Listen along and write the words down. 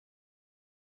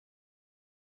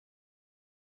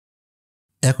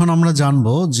এখন আমরা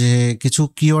জানবো যে কিছু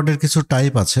কিওয়ার্ডের কিছু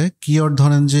টাইপ আছে। কিওয়ার্ড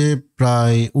ধরেন যে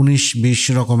প্রায় 19-20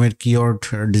 রকমের কিওয়ার্ড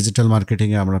ডিজিটাল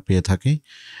মার্কেটিংয়ে আমরা পেয়ে থাকি।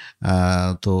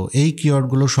 তো এই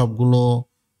কিওয়ার্ডগুলো সবগুলো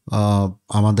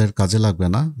আমাদের কাজে লাগবে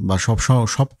না, বা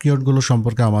সব কিওয়ার্ডগুলো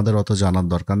সম্পর্কে আমাদের অত জানার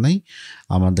দরকার নেই।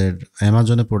 আমাদের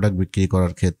অ্যামাজনে প্রোডাক্ট বিক্রি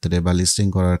করার ক্ষেত্রে বা লিস্টিং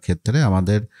করার ক্ষেত্রে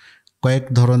আমাদের কয়েক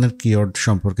ধরনের কিওয়ার্ড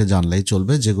সম্পর্কে জানলেই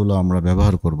চলবে, যেগুলো আমরা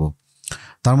ব্যবহার করব।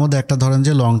 তার মধ্যে একটা ধরেন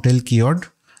যে long tail keyword.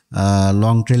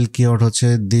 Long tail keyword হচ্ছে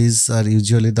this R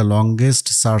usually the longest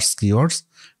search keywords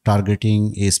targeting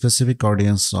a specific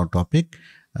audience or topic.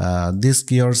 These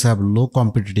keywords have low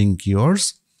competing keywords.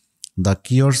 The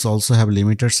keywords also have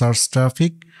limited search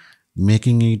traffic,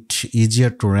 making it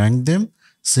easier to rank them.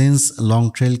 Since long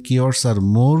tail keywords are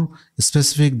more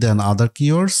specific than other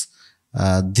keywords,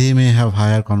 they may have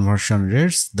higher conversion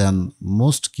rates than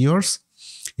most keywords.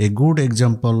 A good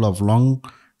example of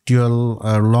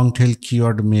long tail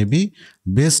keyword may be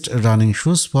best running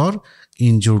shoes for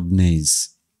injured knees.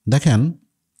 দেখেন,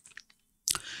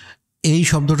 এই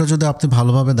শব্দটা যদি আপনি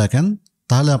ভালোভাবে দেখেন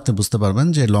তাহলে আপনি বুঝতে পারবেন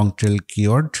যে লং টেল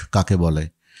কিওয়ার্ড কাকে বলে।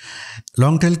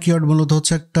 লং টেল কিওয়ার্ড মূলত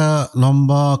হচ্ছে একটা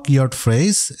লম্বা কিওয়ার্ড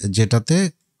ফ্রেজ, যেটাতে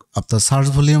আপনার সার্চ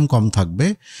ভলিউম কম থাকবে,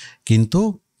 কিন্তু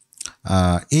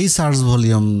এই সার্চ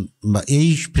ভলিউম বা এই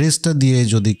ফ্রেজটা দিয়ে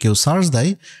যদি কেউ সার্চ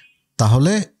দেয়,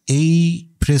 তাহলে এই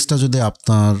ফ্রেজটা যদি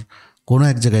আপনার কোনো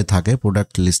এক জায়গায় থাকে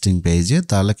প্রোডাক্ট লিস্টিং পেজে,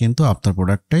 তাহলে কিন্তু আপনার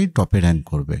প্রোডাক্টটাই টপে র্যাঙ্ক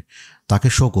করবে, তাকে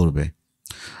শো করবে।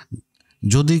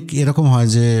 যদি এরকম হয়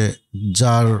যে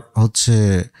যার হচ্ছে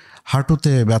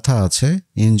হাঁটুতে ব্যথা আছে,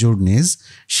 ইনজুর্ড নিজ,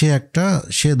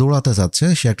 সে দৌড়াতে চাচ্ছে,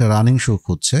 সে একটা রানিং শু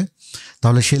খুঁজছে,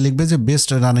 তাহলে সে লিখবে যে best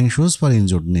running shoes for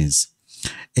injured নিজ।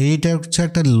 এইটা হচ্ছে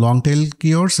একটা লং টেল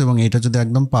কিওয়ার্ডস, এবং এটা যদি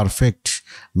একদম পারফেক্ট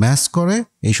ম্যাচ করে,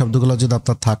 এই শব্দগুলো যদি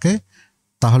আপনার থাকে,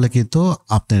 তাহলে কিন্তু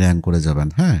আপনি র্যাঙ্ক করে যাবেন।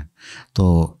 হ্যাঁ, তো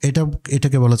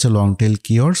এটাকে বলা হচ্ছে লং টেল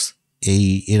কিওয়ার্ডস।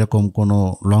 এরকম কোনো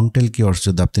লং টেল কিওয়ার্ডস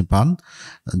যদি আপনি পান,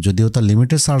 যদিও তার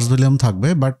লিমিটেড সার্চ ভলিউম থাকবে,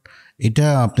 বাট এটা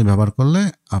আপনি ব্যবহার করলে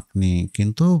আপনি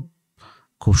কিন্তু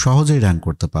খুব সহজেই র্যাঙ্ক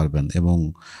করতে পারবেন এবং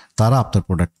তারা আপনার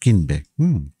প্রোডাক্ট কিনবে।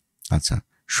 আচ্ছা,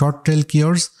 short tail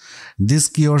keywords. This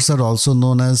keywords are also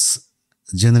known as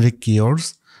generic keywords.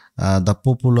 The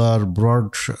popular broad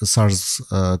search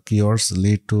keywords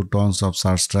lead to tons of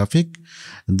search traffic.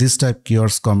 This type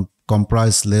keywords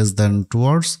comprise less than 2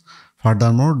 words.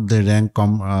 Furthermore, they rank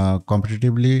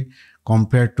competitively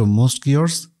compared to most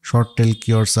keywords. Short tail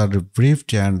keywords are brief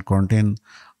and contain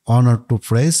one or two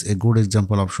phrases. A good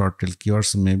example of short tail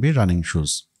keywords may be running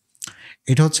shoes.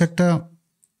 এটা হচ্ছে একটা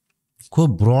খুব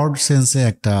broad সেন্সে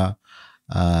একটা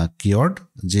keyword,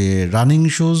 যে running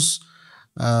shoes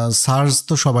search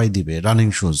তো সবাই দিবে রানিং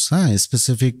শুজ। হ্যাঁ,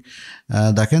 স্পেসিফিক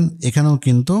দেখেন এখানেও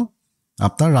কিন্তু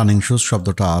আপনার রানিং শুজ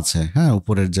শব্দটা আছে, হ্যাঁ,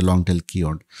 উপরের যে long tail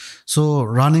keyword. So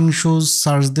running shoes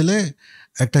search দিলে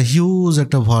একটা হিউজ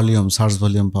একটা ভলিউম, সার্চ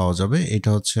ভলিউম পাওয়া যাবে। এটা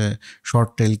হচ্ছে শর্ট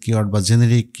টেল কিওয়ার্ড বা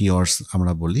জেনেরিক কিওয়ার্ডস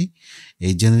আমরা বলি।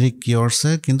 এই জেনেরিক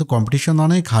কিওয়ার্ডসে কিন্তু কম্পিটিশন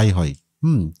অনেক হাই হয়।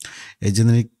 এই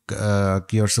জেনেরিক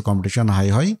কিওয়ার্ডসে কম্পিটিশন হাই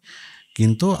হয়,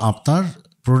 কিন্তু আপনার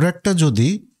প্রোডাক্টটা যদি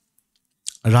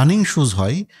রানিং শুজ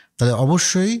হয়, তাহলে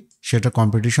অবশ্যই সেটা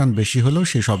কম্পিটিশন বেশি হলেও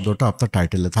সেই শব্দটা আপনার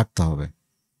টাইটেলে থাকতে হবে,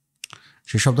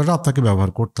 সেই শব্দটা আপনাকে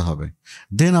ব্যবহার করতে হবে।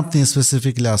 দেন আপনি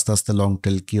স্পেসিফিকলি আস্তে আস্তে long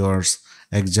tail keywords,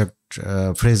 exact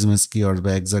phrase match keywords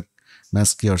বা এক্সাক্ট ম্যাচ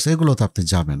কিওয়ার্ডস, এগুলোতে আপনি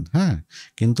যাবেন। হ্যাঁ,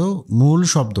 কিন্তু মূল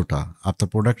শব্দটা, আপনার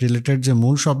প্রোডাক্ট রিলেটেড যে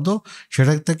মূল শব্দ,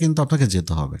 সেটাতে কিন্তু আপনাকে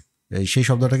যেতে হবে, সেই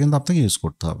শব্দটা কিন্তু আপনাকে ইউজ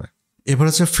করতে হবে। এবার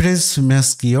হচ্ছে phrase match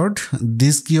keyword.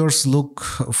 This keywords look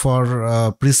for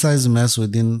precise match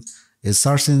within a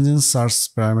search engine search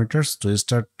parameters to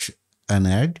start an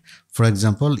ad. For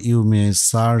example, you may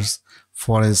search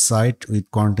for a site with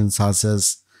content such as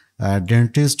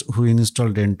dentist who install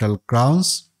dental crowns.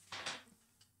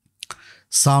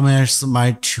 Some ads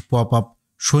might pop up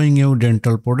showing you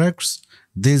dental products.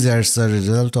 These ads are a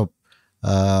result of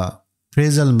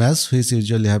phrasal match, which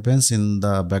usually happens in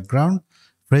the background.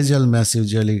 Phrasal match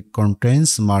usually contains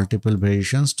multiple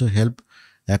variations to help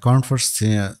account for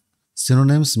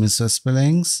synonyms,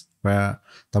 misspellings,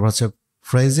 তারপর হচ্ছে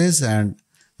phrases and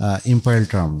impaired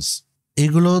terms.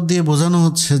 এগুলো দিয়ে বোঝানো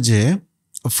হচ্ছে যে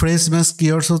phrase match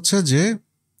keywords হচ্ছে যে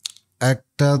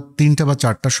একটা 3টা বা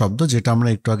 4টা শব্দ, যেটা আমরা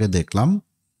একটু আগে দেখলাম,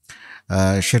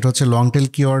 সেটা হচ্ছে লং টেল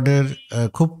কিওয়ার্ডের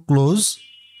খুব ক্লোজ।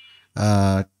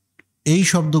 এই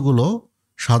শব্দগুলো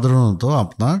সাধারণত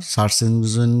আপনার সার্চ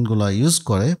ইঞ্জিনগুলো ইউজ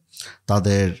করে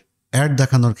তাদের অ্যাড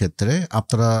দেখানোর ক্ষেত্রে।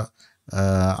 আপনারা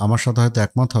আমার সাথে হয়তো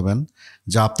একমত হবেন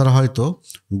যে আপনারা হয়তো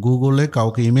গুগলে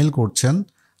কাউকে ইমেল করছেন,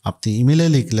 আপনি ইমেলে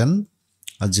লিখলেন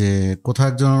যে কোথাও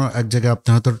এক জায়গায় আপনি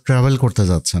হয়তো ট্রাভেল করতে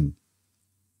যাচ্ছেন,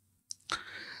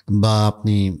 বা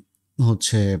আপনি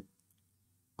হচ্ছে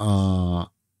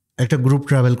একটা গ্রুপ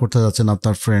ট্রাভেল করতে যাচ্ছেন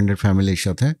আপনার ফ্রেন্ডের ফ্যামিলির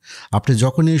সাথে, আপনি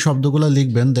যখনই এই শব্দগুলো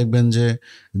লিখবেন দেখবেন যে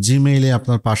জিমেইলে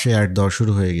আপনার পাশে অ্যাড দেওয়া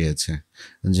শুরু হয়ে গিয়েছে,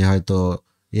 যে হয়তো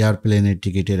এয়ারপ্লেনের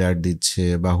টিকিটের অ্যাড দিচ্ছে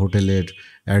বা হোটেলের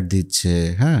অ্যাড দিচ্ছে,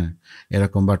 হ্যাঁ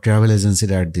এরকম, বা ট্রাভেল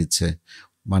এজেন্সির অ্যাড দিচ্ছে।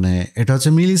 মানে এটা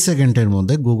হচ্ছে মিলি সেকেন্ডের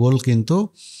মধ্যে গুগল কিন্তু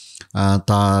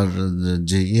তার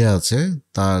যে আছে,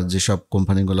 তার যেসব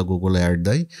কোম্পানিগুলো গুগলে অ্যাড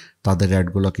দেয় তাদের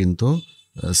অ্যাডগুলো কিন্তু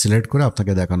সিলেক্ট করে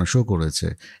আপনাকে দেখানো শো করেছে।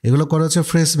 এগুলো করা হচ্ছে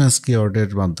ফ্রেশ ম্যাচ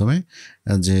কিওয়ার্ডের মাধ্যমে,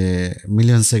 যে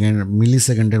মিলি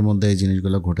সেকেন্ডের মধ্যে এই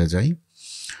জিনিসগুলো ঘটে যায়।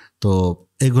 তো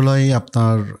এগুলোই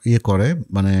আপনার করে,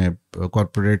 মানে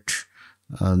কর্পোরেট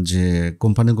যে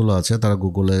কোম্পানিগুলো আছে তারা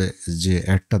গুগলে যে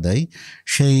অ্যাডটা দেয়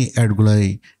সেই অ্যাডগুলোই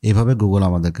এইভাবে গুগল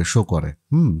আমাদেরকে শো করে।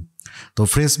 তো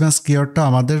ফ্রেশ ম্যাচ কিওয়ার্ডটা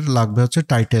আমাদের লাগবে হচ্ছে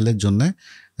টাইটেলের জন্যে,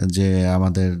 যে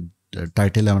আমাদের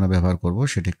টাইটেলে আমরা ব্যবহার করব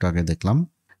সেটা একটু আগে দেখলাম।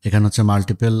 এখানে হচ্ছে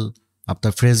মাল্টিপল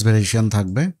আপনার ফ্রেজ ভেরিয়েশন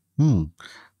থাকবে,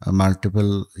 মাল্টিপল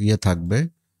থাকবে,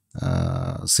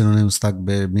 সিনোনিমস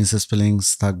থাকবে, মিস স্পেলিংস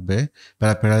থাকবে,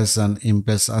 প্যারাফ্রেজ অ্যান্ড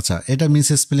ইমপ্রেস। আচ্ছা, এটা মিস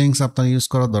স্পেলিংস আপনার ইউজ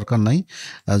করার দরকার নাই।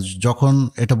 যখন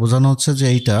এটা বোঝানো হচ্ছে যে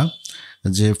এইটা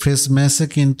যে ফ্রেজ ম্যাচে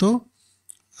কিন্তু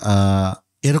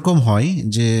এরকম হয়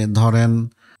যে ধরেন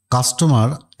কাস্টমার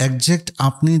একজ্যাক্ট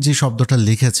আপনি যে শব্দটা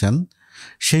লিখেছেন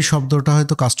সেই শব্দটা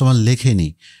হয়তো কাস্টমার লেখেনি,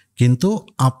 কিন্তু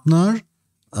আপনার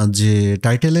যে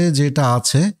টাইটেলে যেটা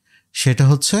আছে সেটা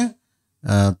হচ্ছে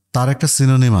তার একটা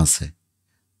সিনোনিম আছে,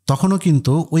 তখনও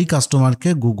কিন্তু ওই কাস্টমারকে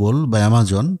গুগল বা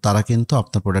অ্যামাজন তারা কিন্তু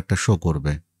আপনার প্রোডাক্টটা শো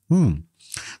করবে।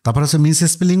 তারপর হচ্ছে মিস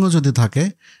স্পেলিংও যদি থাকে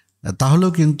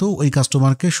তাহলেও কিন্তু ওই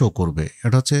কাস্টমারকে শো করবে।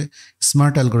 এটা হচ্ছে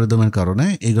স্মার্ট অ্যালগোরিদমের কারণে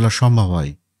এগুলো সম্ভব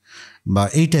হয়। বা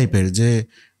এই টাইপের যে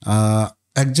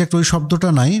একজ্যাক্ট ওই শব্দটা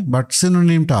নাই বাট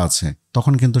সিনোনিমটা আছে,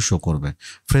 তখন কিন্তু শো করবে।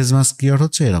 ফ্রেজ ম্যাচ কিওয়ার্ড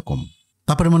হচ্ছে এরকম।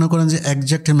 তারপরে মনে করেন যে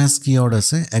একজ্যাক্ট ম্যাচ কিওয়ার্ড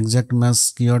আছে। একজ্যাক্ট ম্যাচ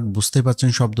কিওয়ার্ড বুঝতেই পারছেন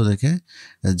শব্দ দেখে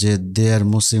যে দে আর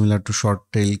most similar to short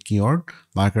tail keyword.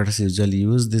 Marketers usually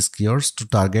use this keywords two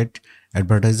target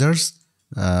advertisers.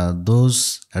 Those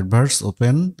অ্যাডভার্টস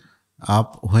open up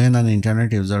when an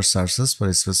internet user searches for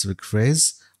a specific phrase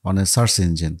on a search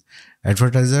engine.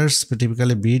 Advertisers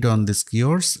typically bid on these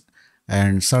keywords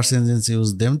and search engines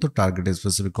use them to target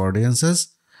specific audiences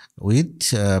with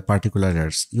particular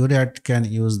ads. Your ad can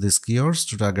use these keywords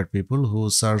to target people who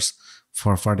search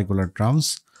for particular terms.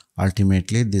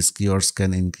 Ultimately, these keywords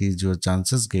can increase your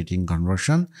chances getting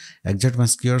conversion. Exact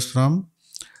match keywords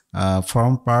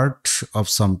form part of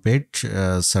some paid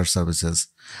search services.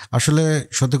 আসলে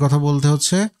সত্যি কথা বলতে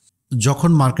হচ্ছে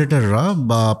যখন মার্কেটাররা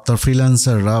বা আপনার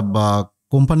ফ্রিল্যান্সাররা বা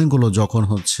কোম্পানিগুলো যখন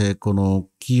হচ্ছে কোনো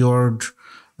কিওয়ার্ড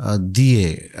দিয়ে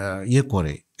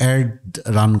করে অ্যাড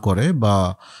রান করে বা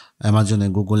অ্যামাজনে,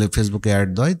 গুগলে, ফেসবুকে অ্যাড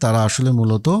দেয়, তারা আসলে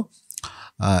মূলত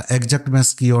এক্সাক্ট ম্যাচ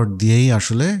কিওয়ার্ড দিয়েই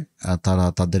আসলে তারা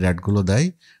তাদের অ্যাডগুলো দেয়।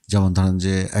 যেমন ধরেন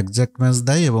যে এক্সাক্ট ম্যাচ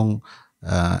দেয় এবং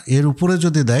এর উপরে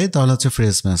যদি দেয় তাহলে হচ্ছে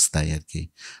ফ্রেশ ম্যাচ দেয় আর কি।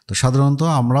 তো সাধারণত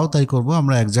আমরাও তাই করব,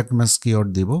 আমরা এক্সাক্ট ম্যাচ কিওয়ার্ড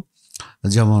দিব।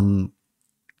 যেমন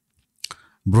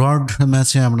ব্রড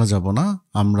ম্যাচে আমরা যাব না।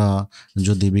 আমরা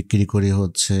যদি বিক্রি করি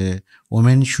হচ্ছে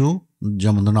ওমেন শু,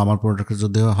 যেমন ধরুন আমার প্রোডাক্ট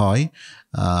যদি হয়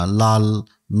লাল,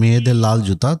 মেয়েদের লাল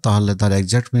জুতা, তাহলে তার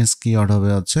এক্সাক্ট ম্যাচ কিওয়ার্ড হবে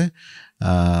হচ্ছে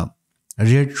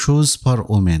রেড শুজ ফর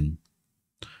ওমেন।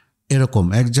 এরকম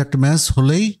এক্সাক্ট ম্যাচ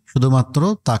হলেই শুধুমাত্র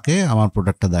তাকে আমার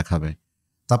প্রোডাক্টটা দেখাবে।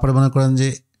 তারপরে মনে করেন যে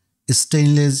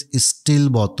স্টেইনলেস স্টিল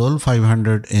বোতল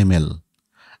 500 ml,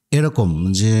 এরকম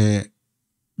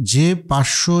যে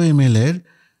 500 ml এর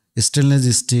স্টেনলেস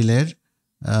স্টিলের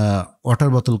ওয়াটার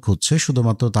বোতল খুঁজছে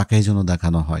শুধুমাত্র তাকেই যেন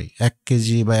দেখানো হয়। 1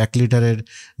 কেজি বা 1 লিটারের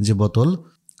যে বোতল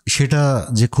সেটা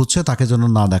যে খুঁজছে তাকে যেন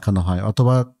না দেখানো হয়,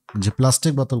 অথবা যে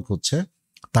প্লাস্টিক বোতল খুঁজছে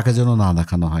তাকে যেন না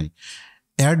দেখানো হয়।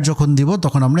 অ্যাড যখন দিব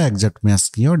তখন আমরা এক্সাক্ট ম্যাচ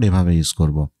কিওয়ার্ড এভাবে ইউজ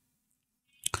করব।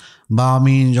 বা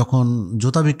আমি যখন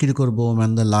জুতা বিক্রি করব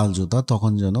ম্যানদের লাল জুতা,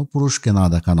 তখন যেন পুরুষকে না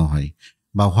দেখানো হয়,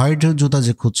 বা হোয়াইট জুতা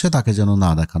যে খুঁজছে তাকে যেন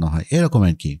না দেখানো হয়, এরকম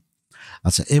আর কি।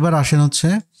 আচ্ছা, এবার আসেন হচ্ছে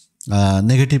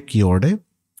নেগেটিভ কিওয়ার্ডে।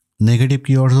 নেগেটিভ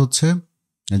কিওয়ার্ড হচ্ছে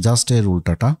জাস্ট এর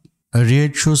উল্টাটা।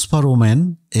 রেড শুজ ফর ওমেন,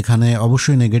 এখানে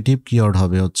অবশ্যই নেগেটিভ কিওয়ার্ড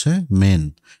হবে হচ্ছে মেন।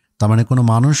 তার মানে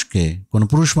কোনো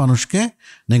পুরুষ মানুষকে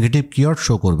নেগেটিভ কিওয়ার্ড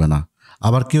শো করবে না।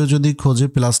 আবার কেউ যদি খোঁজে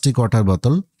প্লাস্টিক ওয়াটার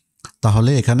বোতল,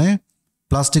 তাহলে এখানে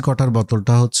প্লাস্টিক ওয়াটার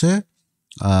বোতলটা হচ্ছে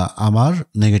আমার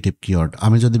নেগেটিভ কিওয়ার্ড।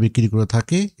 আমি যদি বিক্রি করে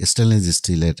থাকি স্টেনলেস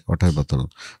স্টিলের ওয়াটার বোতল,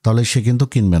 তাহলে সে কিন্তু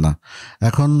কিনবে না।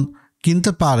 এখন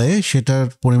কিনতে পারে, সেটার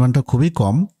পরিমাণটা খুবই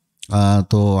কম।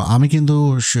 তো আমি কিন্তু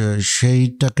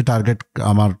সেইটাকে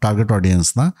আমার টার্গেট অডিয়েন্স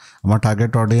না। আমার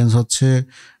টার্গেট অডিয়েন্স হচ্ছে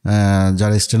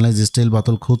যারা স্টেনলেস স্টিল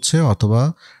বোতল খুঁজছে, অথবা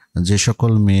যে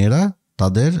সকল মেয়েরা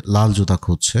তাদের লাল জুতা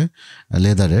খুঁজছে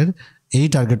লেদারের, এই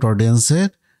টার্গেট অডিয়েন্সের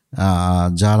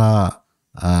যারা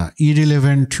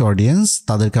ইরিলেভেন্ট অডিয়েন্স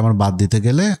তাদেরকে আমার বাদ দিতে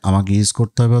গেলে আমাকে ইউজ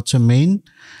করতে হবে হচ্ছে মেইন,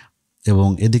 এবং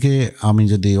এদিকে আমি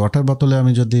যদি ওয়াটার বোতলে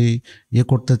আমি যদি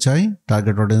করতে চাই,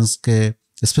 টার্গেট অডিয়েন্সকে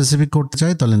স্পেসিফিক করতে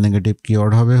চাই, তাহলে নেগেটিভ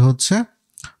কিওয়ার্ড হবে হচ্ছে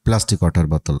প্লাস্টিক ওয়াটার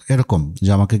বোতল। এরকম যে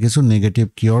আমাকে কিছু নেগেটিভ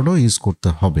কিওয়ার্ডও ইউজ করতে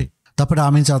হবে। তারপরে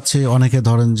আমি চাচ্ছি, অনেকে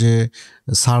ধরেন যে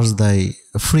সার্চ দেয়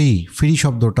ফ্রি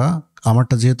শব্দটা,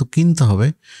 আমারটা যেহেতু কিনতে হবে,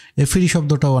 এই ফ্রি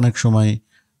শব্দটাও অনেক সময়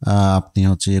আপনি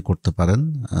হচ্ছে করতে পারেন,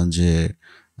 যে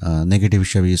নেগেটিভ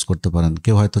হিসাবে ইউজ করতে পারেন।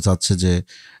 কেউ হয়তো চাচ্ছে যে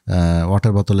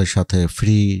ওয়াটার বোতলের সাথে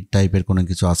ফ্রি টাইপের কোনো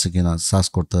কিছু আছে কিনা সার্চ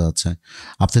করতে যাচ্ছে।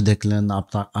 আপনি দেখলেন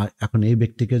আপনার এখন এই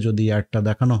ব্যক্তিকে যদি অ্যাডটা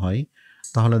দেখানো হয়,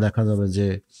 তাহলে দেখা যাবে যে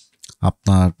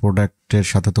আপনার প্রোডাক্টের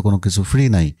সাথে তো কোনো কিছু ফ্রি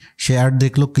নাই। সে অ্যাড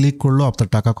দেখলো, ক্লিক করলো, আপনার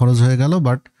টাকা খরচ হয়ে গেল,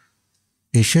 বাট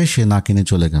এসে সে না কিনে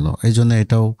চলে গেল। এই জন্য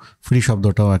এটাও ফ্রি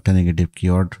শব্দটাও একটা নেগেটিভ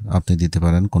কিওয়ার্ড আপনি দিতে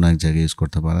পারেন, কোনো এক জায়গায় ইউজ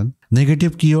করতে পারেন। Negative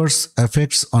keywords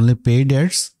effects only paid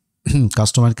ads.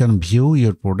 Customer can view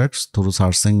your products through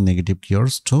searching negative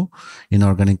keywords to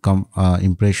inorganic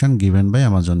impression given by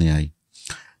Amazon AI.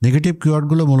 Negative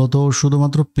কিওয়ার্ডগুলো মূলত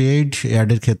শুধুমাত্র পেইড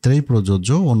অ্যাডের ক্ষেত্রেই প্রযোজ্য,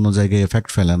 অন্য জায়গায় এফেক্ট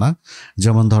ফেলে না।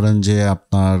 যেমন ধরেন যে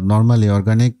আপনার নর্মালি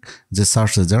অর্গানিক যে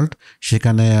সার্চ রেজাল্ট,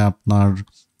 সেখানে আপনার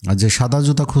যে সাদা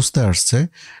জুতা খুঁজতে আসছে,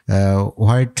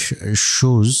 white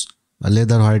shoes,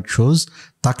 leather white shoes,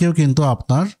 তাকেও কিন্তু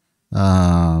আপনার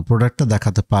প্রোডাক্টটা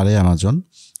দেখাতে পারে অ্যামাজন,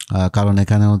 কারণ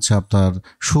এখানে হচ্ছে আপনার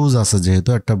শুজ আছে, যেহেতু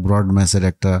একটা ব্রড ম্যাসের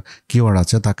একটা কিওয়ার্ড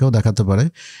আছে, তাকেও দেখাতে পারে।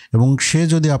 এবং সে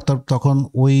যদি আপনার তখন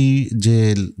ওই যে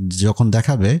যখন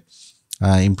দেখাবে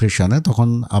ইমপ্রেশনে, তখন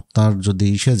আপনার যদি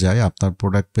ইসে যায়, আপনার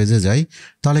প্রোডাক্ট পেজে যায়,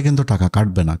 তাহলে কিন্তু টাকা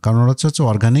কাটবে না, কারণ ওরা হচ্ছে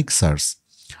অর্গানিক সার্চ,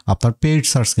 আপনার পেইড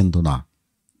সার্চ কিন্তু না।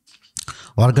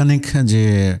 অর্গানিক যে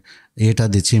এটা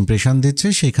দিচ্ছে, ইমপ্রেশন দিচ্ছে,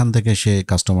 সেইখান থেকে সে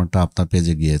কাস্টমারটা আপনার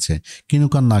পেজে গিয়েছে,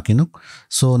 কিনুক আর না কিনুক।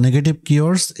 সো নেগেটিভ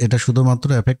কিওয়ার্ডস এটা শুধুমাত্র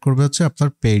এফেক্ট করবে হচ্ছে আপনার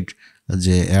পেইড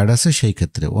যে অ্যাড আছে সেই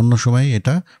ক্ষেত্রে, অন্য সময়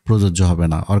এটা প্রযোজ্য হবে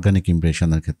না অর্গানিক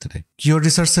ইমপ্রেশনের ক্ষেত্রে। কিওয়ার্ড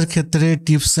রিসার্চের ক্ষেত্রে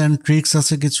টিপস অ্যান্ড ট্রিক্স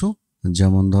আছে কিছু,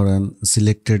 যেমন ধরেন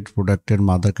সিলেক্টেড প্রোডাক্টের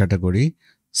মাদার ক্যাটাগরি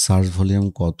সার্চ ভলিউম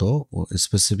কত, ও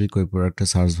স্পেসিফিক ওই প্রোডাক্টের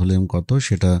সার্চ ভলিউম কত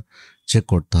সেটা চেক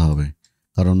করতে হবে,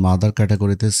 কারণ মাদার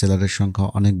ক্যাটাগরিতে সেলারের সংখ্যা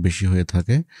অনেক বেশি হয়ে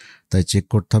থাকে, তাই চেক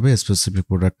করতে হবে স্পেসিফিক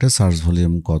প্রোডাক্টের সার্চ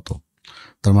ভলিউম কত।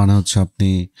 তার মানে হচ্ছে আপনি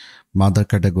মাদার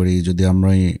ক্যাটাগরি, যদি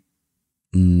আমরা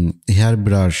হেয়ার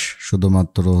ব্রাশ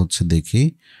শুধুমাত্র হচ্ছে দেখি,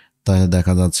 তাহলে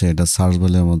দেখা যাচ্ছে এটা সার্চ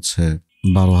ভলিউম হচ্ছে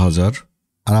 12,000।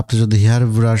 আর আপনি যদি হেয়ার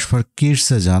ব্রাশ ফর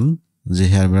কিডসে যান, যে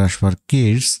হেয়ার ব্রাশ ফর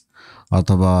কিডস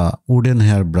অথবা wooden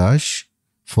hair brush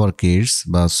for kids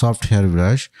বা সফট হেয়ার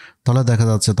ব্রাশ, তাহলে দেখা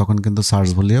যাচ্ছে তখন কিন্তু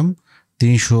সার্চ ভলিউম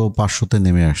 300-500-তে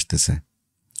নেমে আসতেছে।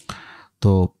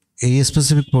 তো এই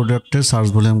স্পেসিফিক প্রোডাক্টের সার্চ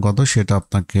ভলিউম কত সেটা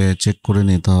আপনাকে চেক করে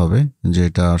নিতে হবে, যে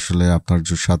এটা আসলে আপনার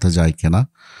সাথে যায় কিনা,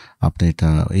 আপনি এটা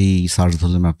এই সার্চ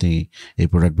ভলিউমে আপনি এই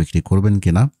প্রোডাক্ট বিক্রি করবেন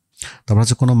কিনা। তারপর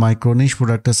হচ্ছে কোনো মাইক্রোনিশ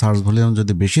প্রোডাক্টের সার্চ ভলিউম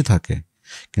যদি বেশি থাকে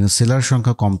কিন্তু সেলার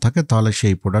সংখ্যা কম থাকে, তাহলে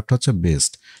সেই প্রোডাক্ট হচ্ছে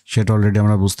বেস্ট। সেটা অলরেডি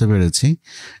আমরা বুঝতে পেরেছি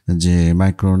যে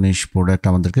মাইক্রোনিশ প্রোডাক্ট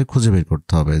আমাদেরকে খুঁজে বের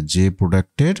করতে হবে, যে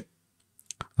প্রোডাক্টের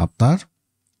আপনার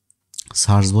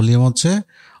সার্চ ভলিউম হচ্ছে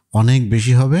অনেক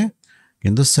বেশি হবে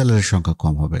কিন্তু সেলারের সংখ্যা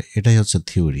কম হবে, এটাই হচ্ছে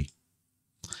থিওরি।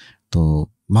 তো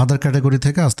মাদার ক্যাটাগরি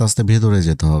থেকে আস্তে আস্তে ভেতরে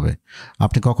যেতে হবে।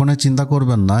 আপনি কখনোই চিন্তা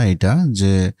করবেন না এটা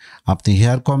যে আপনি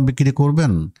হেয়ার কম বিক্রি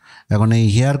করবেন, এখন এই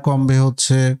হেয়ার কমবে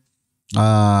হচ্ছে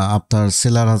আপনার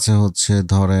সেলার আছে হচ্ছে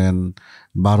ধরেন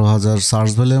 12,000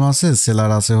 সার্চ ভলিউম আছে,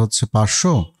 সেলার আছে হচ্ছে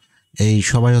 500, এই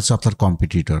সবাই হচ্ছে আপনার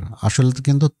কম্পিটিটর। আসলে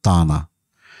কিন্তু তা না।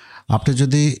 আপনি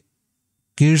যদি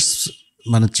কিডস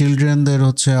মানে চিলড্রেনদের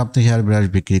হচ্ছে আপনি হেয়ার ব্রাশ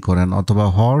বিক্রি করেন অথবা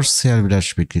হর্স হেয়ার ব্রাশ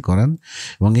বিক্রি করেন,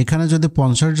 এবং এখানে যদি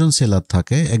 50 জন সেলার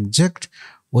থাকে, এক্স্যাক্ট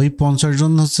ওই 50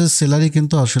 জন হচ্ছে সেলারই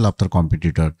কিন্তু আসলে আপনার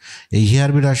কম্পিটিটর। এই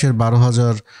হেয়ার ব্রাশের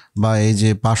 12,000 বা এই যে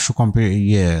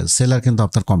 500 সেলার কিন্তু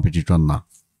আপনার কম্পিটিটর না।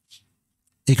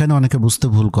 এখানে অনেকে বুঝতে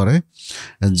ভুল করে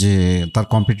যে তার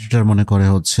কম্পিটিটর মনে করে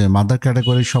হচ্ছে মাদার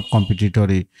ক্যাটাগরির সব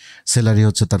কম্পিটিটরই সেলারই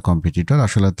হচ্ছে তার কম্পিটিটর,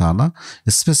 আসলে তা না।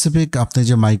 স্পেসিফিক আপনি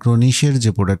যে মাইক্রোনিশের যে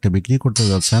প্রোডাক্টটা বিক্রি করতে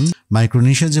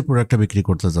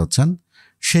যাচ্ছেন,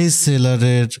 সেই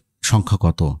সেলারের সংখ্যা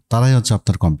কত, তারাই হচ্ছে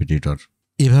আপনার কম্পিটিটর।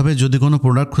 এভাবে যদি কোনো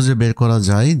প্রোডাক্ট খুঁজে বের করা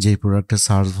যায় যেই প্রোডাক্টের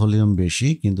সার্চ ভলিউম বেশি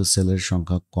কিন্তু সেলের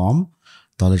সংখ্যা কম,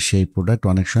 তাহলে সেই প্রোডাক্ট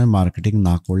অনেক সময় মার্কেটিং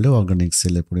না করলেও অর্গানিক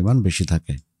সেলের পরিমাণ বেশি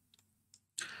থাকে।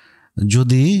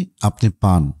 যদি আপনি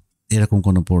পান এরকম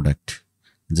কোনো প্রোডাক্ট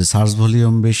যে সার্চ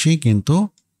ভলিউম বেশি কিন্তু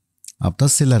আপনার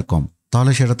সেলার কম,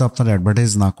 তাহলে সেটাতে আপনার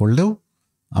অ্যাডভার্টাইজ না করলেও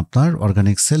আপনার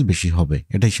অর্গানিক সেল বেশি হবে,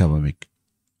 এটাই স্বাভাবিক।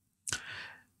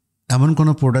 এমন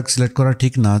কোনো প্রোডাক্ট সিলেক্ট করা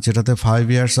ঠিক না যেটাতে 5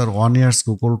 ইয়ার্স আর 1 ইয়ার্স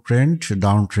গুগল ট্রেন্ড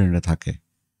ডাউন ট্রেন্ডে থাকে।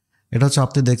 এটা হচ্ছে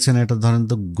আপনি দেখছেন, এটা ধরেন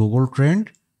তো গুগল ট্রেন্ড,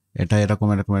 এটা এরকম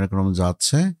এরকম এরকম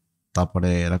যাচ্ছে, তারপরে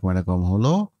এরকম এরকম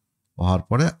হলো, হওয়ার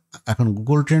পরে এখন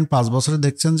গুগল ট্রেন্ড 5 বছরে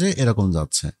দেখছেন যে এরকম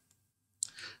যাচ্ছে,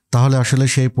 তাহলে আসলে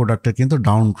সেই প্রোডাক্টের কিন্তু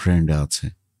ডাউন ট্রেন্ডে আছে,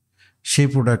 সেই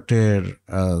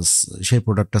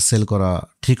প্রোডাক্টটা সেল করা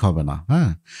ঠিক হবে না। হ্যাঁ,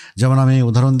 যেমন আমি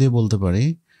উদাহরণ দিয়ে বলতে পারি,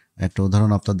 একটা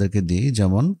উদাহরণ আপনাদেরকে দিই,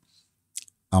 যেমন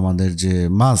আমাদের যে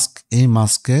মাস্ক, এই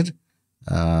মাস্কের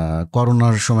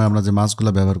করোনার সময় আমরা যে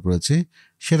মাস্কগুলো ব্যবহার করেছি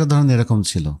সেটা ধরেন এরকম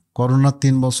ছিল, করোনার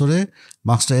 3 বছরে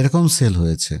মাস্কটা এরকম সেল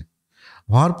হয়েছে,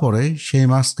 হওয়ার পরে সেই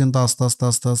মাস্ক কিন্তু আস্তে আস্তে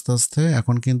আস্তে আস্তে আস্তে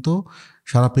এখন কিন্তু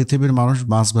সারা পৃথিবীর মানুষ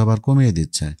মাস্ক ব্যবহার কমিয়ে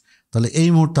দিচ্ছে। তাহলে এই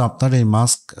মুহূর্তে আপনার এই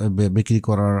মাস্ক বিক্রি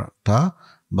করাটা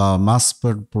বা মাস্ক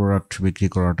প্রোডাক্ট বিক্রি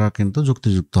করাটা কিন্তু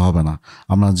যুক্তিযুক্ত হবে না,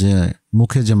 আমরা যে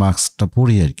মুখে যে মাস্কটা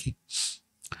পরি আর কি।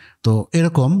 তো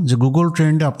এরকম যে গুগল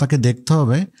ট্রেন্ডে আপনাকে দেখতে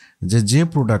হবে যে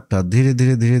প্রোডাক্টটা ধীরে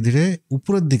ধীরে ধীরে ধীরে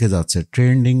উপরের দিকে যাচ্ছে,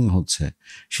 ট্রেন্ডিং হচ্ছে,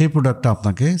 সেই প্রোডাক্টটা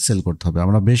আপনাকে সেল করতে হবে।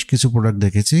 আমরা বেশ কিছু প্রোডাক্ট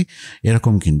দেখেছি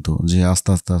এরকম, কিন্তু যে আস্তে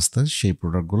আস্তে আস্তে সেই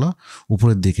প্রোডাক্টগুলো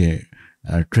উপরের দিকে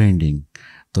ট্রেন্ডিং,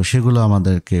 তো সেগুলো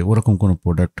আমাদেরকে ওরকম কোনো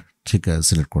প্রোডাক্ট ঠিক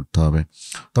সিলেক্ট করতে হবে।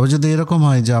 তবে যদি এরকম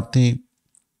হয় যে আপনি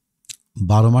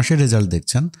 12 মাসের রেজাল্ট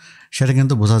দেখছেন, সেটা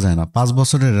কিন্তু বোঝা যায় না, 5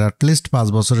 বছরের অ্যাটলিস্ট 5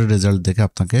 বছরের রেজাল্ট দেখে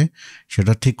আপনাকে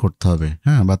সেটা ঠিক করতে হবে।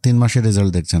 হ্যাঁ, বা 3 মাসের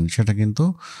রেজাল্ট দেখছেন, সেটা কিন্তু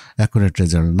অ্যাকুরেট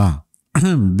রেজাল্ট না।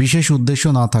 বিশেষ উদ্দেশ্য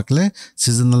না থাকলে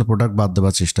সিজনাল প্রোডাক্ট বাদ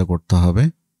দেওয়ার চেষ্টা করতে হবে,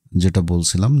 যেটা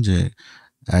বলছিলাম যে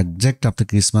একজ্যাক্ট আপনি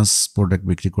ক্রিসমাস প্রোডাক্ট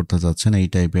বিক্রি করতে যাচ্ছেন, এই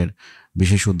টাইপের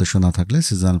বিশেষ উদ্দেশ্য না থাকলে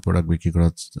সিজনাল প্রোডাক্ট বিক্রি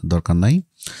করার দরকার নাই।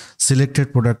 সিলেক্টেড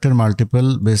প্রোডাক্টের মাল্টিপল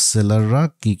বেস্ট সেলাররা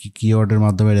কী কী কিওয়ার্ডের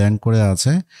মাধ্যমে র্যাঙ্ক করে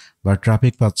আছে বা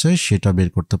ট্রাফিক পাচ্ছে সেটা বের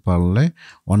করতে পারলে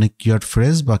অনেক কিওয়ার্ড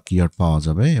ফ্রেজ বা কিওয়ার্ড পাওয়া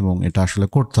যাবে, এবং এটা আসলে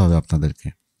করতে হবে আপনাদেরকে।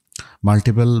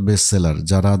 মাল্টিপল বেস্ট সেলার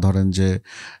যারা ধরেন যে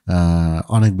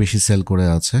অনেক বেশি সেল করে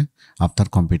আছে আপনার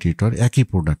কম্পিটিটর একই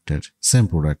প্রোডাক্টের, সেম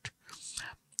প্রোডাক্ট,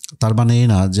 তার মানে এই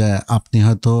না যে আপনি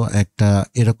হয়তো একটা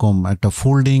এরকম একটা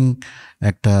ফোল্ডিং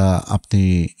একটা আপনি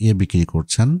বিক্রি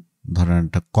করছেন, ধরেন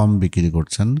একটা কম বিক্রি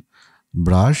করছেন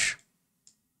ব্রাশ,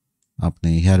 আপনি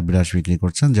হেয়ার ব্রাশ বিক্রি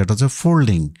করছেন যেটা হচ্ছে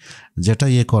ফোল্ডিং, যেটা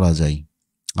করা যায়,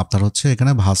 আপনার হচ্ছে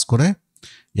এখানে ভাঁজ করে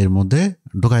এর মধ্যে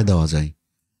ঢোকায় দেওয়া যায়।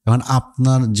 এখন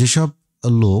আপনার যেসব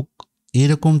লোক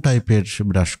এরকম টাইপের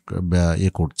ব্রাশ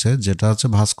করছে যেটা হচ্ছে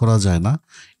ভাঁজ করা যায় না,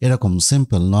 এরকম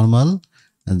সিম্পল নর্মাল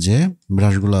যে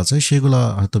ব্রাশগুলো আছে সেগুলো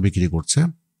হয়তো বিক্রি করছে,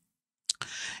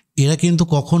 এরা কিন্তু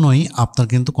কখনোই আপনার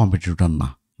কিন্তু কম্পিটিটর না।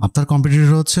 আপনার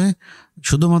কম্পিটিটর হচ্ছে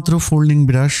শুধুমাত্র ফোল্ডিং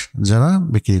ব্রাশ যারা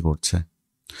বিক্রি করছে।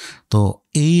 তো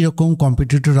এই রকম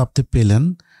কম্পিটিটর আপনি পেলেন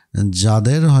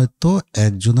যাদের হয়তো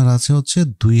একজনের আছে হচ্ছে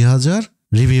 2000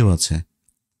 রিভিউ আছে,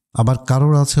 আবার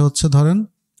কারোর আছে হচ্ছে ধরেন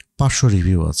 500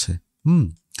 রিভিউ আছে।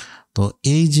 তো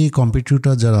এই যে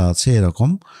কম্পিটিটর যারা আছে এরকম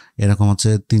হচ্ছে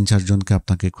 3-4 জনকে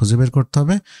আপনাকে খুঁজে বের করতে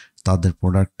হবে, তাদের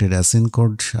প্রোডাক্টের অ্যাসিন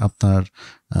কোড আপনার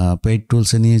পেইড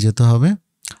টুলসে নিয়ে যেতে হবে,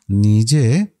 নিজে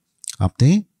আপনি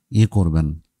করবেন,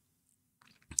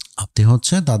 আপনি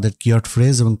হচ্ছে তাদের কিওয়ার্ড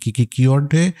ফ্রেজ এবং কী কী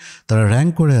কিওয়ার্ডে তারা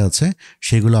র্যাঙ্ক করে আছে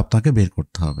সেগুলো আপনাকে বের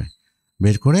করতে হবে,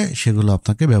 বের করে সেগুলো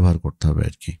আপনাকে ব্যবহার করতে হবে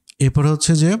আর কি। এরপরে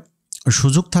হচ্ছে যে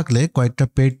সুযোগ থাকলে কয়েকটা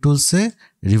পেইড টুলসে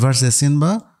রিভার্স অ্যাসিন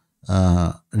বা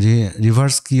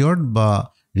রিভার্স কিওয়ার্ড বা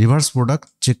রিভার্স প্রোডাক্ট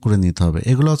চেক করে নিতে হবে।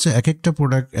 এগুলো হচ্ছে এক একটা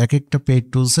প্রোডাক্ট এক একটা পেইড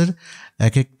টুলসের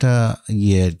এক একটা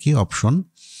আর কি অপশন,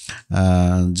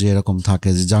 যে এরকম থাকে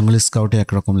যে জাঙ্গল স্কাউটে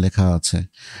একরকম লেখা আছে,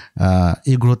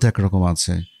 এগুলোতে একরকম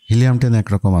আছে, হিলিয়াম 10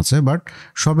 একরকম আছে, বাট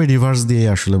সবই রিভার্স দিয়ে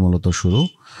আসলে মূলত শুরু।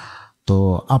 তো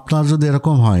আপনার যদি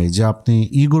এরকম হয় যে আপনি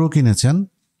ইগুরো কিনেছেন,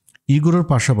 ইগুরোর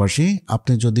পাশাপাশি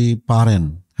আপনি যদি পারেন,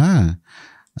 হ্যাঁ,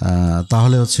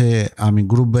 তাহলে হচ্ছে আমি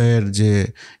গ্রুপ বাইয়ের যে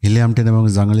হিলিয়াম 10 এবং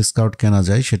জাঙ্গল স্কাউট কেনা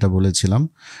যায় সেটা বলেছিলাম,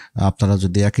 আপনারা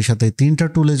যদি একই সাথে 3টা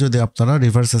টুলে যদি আপনারা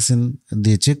রিভার্স অ্যাসিন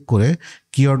দিয়ে চেক করে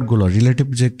কিওয়ার্ডগুলো রিলেটিভ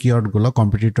যে কিওয়ার্ডগুলো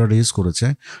কম্পিটিটর ইউজ করেছে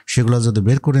সেগুলো যদি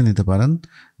বের করে নিতে পারেন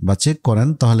বা চেক করেন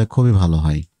তাহলে খুবই ভালো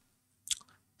হয়,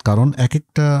 কারণ এক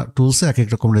একটা টুলসে এক এক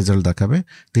রকম রেজাল্ট দেখাবে,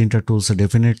 3টা টুলসে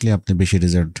ডেফিনেটলি আপনি বেশি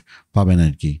রেজাল্ট পাবেন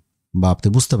আর কি, বা আপনি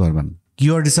বুঝতে পারবেন।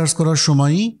 কিওয়ার্ড রিসার্চ করার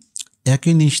সময়ই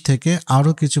একই নিশ থেকে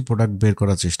আরও কিছু প্রোডাক্ট বের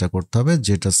করার চেষ্টা করতে হবে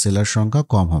যেটা সেলার সংখ্যা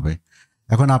কম হবে।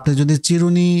 এখন আপনি যদি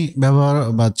চিরুনি ব্যবহার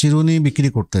বা চিরুনি বিক্রি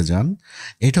করতে যান,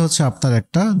 এটা হচ্ছে আপনার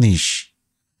একটা নিশ।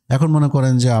 এখন মনে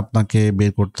করেন যে আপনাকে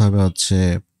বের করতে হবে হচ্ছে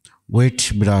ওয়েট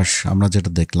ব্রাশ, আমরা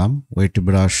যেটা দেখলাম ওয়েট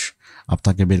ব্রাশ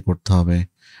আপনাকে বের করতে হবে,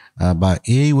 বা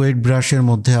এই ওয়েট ব্রাশের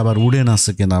মধ্যে আবার উডেন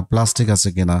আছে কিনা, প্লাস্টিক আছে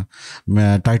কিনা,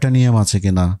 টাইটানিয়াম আছে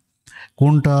কিনা,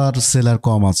 কোনটার সেলার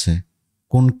কম আছে,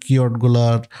 কোন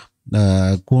কিওয়ার্ডগুলার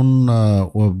কোন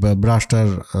ব্রাশটার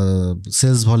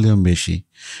সেলস ভলিউম বেশি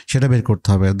সেটা বের করতে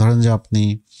হবে। ধরেন যে আপনি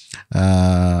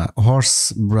হর্স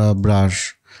ব্রাশ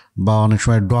বা অনেক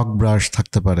সময় ডগ ব্রাশ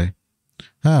থাকতে পারে,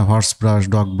 হ্যাঁ, হর্স ব্রাশ,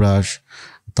 ডগ ব্রাশ,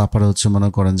 তারপরে হচ্ছে মনে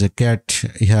করেন যে ক্যাট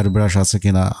হেয়ার ব্রাশ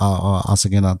আছে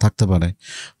কিনা থাকতে পারে।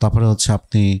 তারপরে হচ্ছে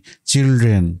আপনি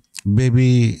চিলড্রেন,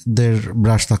 বেবিদের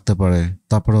ব্রাশ থাকতে পারে।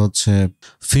 তারপরে হচ্ছে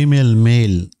ফিমেল,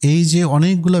 মেল, এই যে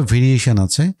অনেকগুলো ভেরিয়েশন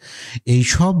আছে, এই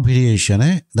সব ভেরিয়েশনে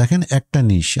দেখেন একটা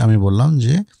নিশ আমি বললাম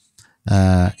যে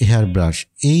হেয়ার ব্রাশ।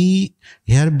 এই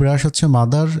হেয়ার ব্রাশ হচ্ছে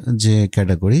মাদার যে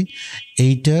ক্যাটাগরি,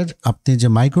 এইটার আপনি যে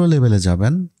মাইক্রো লেভেলে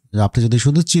যাবেন, আপনি যদি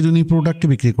শুধু চিরুনি প্রোডাক্ট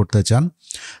বিক্রি করতে চান,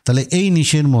 তাহলে এই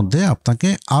নিশের মধ্যে আপনাকে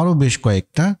আরও বেশ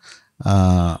কয়েকটা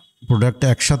প্রোডাক্ট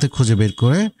একসাথে খুঁজে বের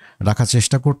করে রাখার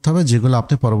চেষ্টা করতে হবে, যেগুলো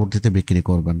আপনি পরবর্তীতে বিক্রি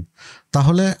করবেন।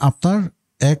 তাহলে আপনার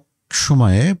এক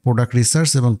সময়ে প্রোডাক্ট রিসার্চ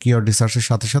এবং কিওয়ার্ড রিসার্চের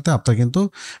সাথে সাথে আপনার কিন্তু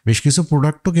বেশ কিছু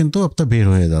প্রোডাক্টও কিন্তু আপনার বের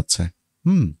হয়ে যাচ্ছে।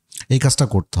 এই কাজটা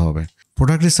করতে হবে।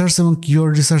 প্রোডাক্ট রিসার্চ এবং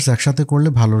কিওয়ার্ড রিসার্চ একসাথে করলে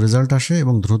ভালো রেজাল্ট আসে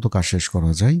এবং দ্রুত কাজ শেষ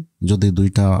করা যায়। যদি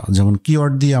দুইটা, যেমন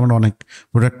কিওয়ার্ড দিয়ে আমরা অনেক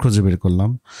প্রোডাক্ট খুঁজে বের করলাম,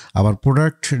 আবার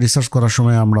প্রোডাক্ট রিসার্চ করার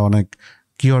সময় আমরা অনেক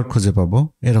কিওয়ার্ড খুঁজে পাবো,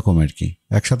 এরকম আর কি।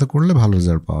 একসাথে করলে ভালো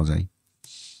রেজাল্ট পাওয়া যায়।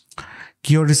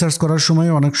 কিওয়ার্ড রিসার্চ করার সময়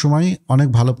অনেক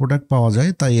ভালো প্রোডাক্ট পাওয়া যায়,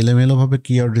 তাই এলোমেলোভাবে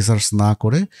কিওয়ার্ড রিসার্চ না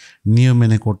করে নিয়ম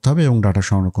মেনে করতে হবে এবং ডাটা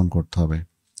সংরক্ষণ করতে হবে।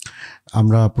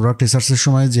 আমরা প্রোডাক্ট রিসার্চের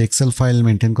সময় যে এক্সেল ফাইল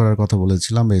মেনটেন করার কথা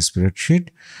বলেছিলাম বা স্প্রেডশিট,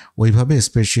 ওইভাবে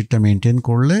স্প্রেডশিটটা মেনটেন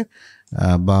করলে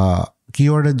বা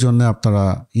কিওয়ার্ডের জন্য আপনারা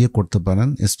করতে পারেন,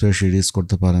 স্প্রেডশিট ইউজ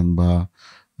করতে পারেন বা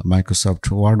মাইক্রোসফট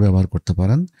ওয়ার্ড ব্যবহার করতে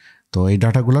পারেন। তো এই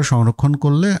ডাটাগুলো সংরক্ষণ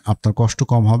করলে আপনার কষ্ট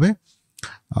কম হবে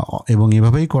এবং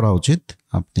এভাবেই করা উচিত।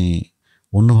 আপনি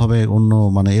অন্য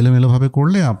এলোমেলোভাবে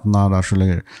করলে আপনার আসলে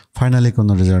ফাইনালি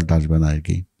কোনো রেজাল্ট আসবে না আর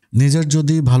কি। নিজের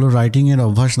যদি ভালো রাইটিংয়ের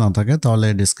অভ্যাস না থাকে, তাহলে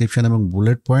ডেসক্রিপশন এবং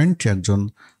বুলেট পয়েন্ট একজন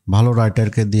ভালো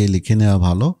রাইটারকে দিয়ে লিখে নেওয়া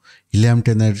ভালো। হিলিয়াম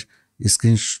 10-এর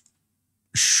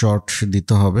স্ক্রিনশট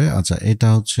দিতে হবে। আচ্ছা, এটা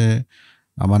হচ্ছে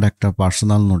আমার একটা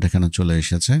পার্সোনাল নোট এখানে চলে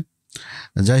এসেছে।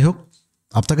 যাই হোক,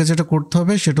 আপনাকে যেটা করতে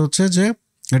হবে সেটা হচ্ছে যে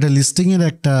এটা লিস্টিংয়ের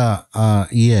একটা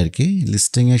আর কি,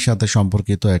 লিস্টিংয়ের সাথে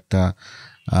সম্পর্কিত একটা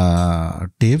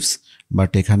টিপস,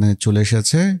 বাট এখানে চলে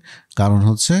এসেছে কারণ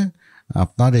হচ্ছে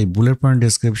আপনার এই বুলেট পয়েন্ট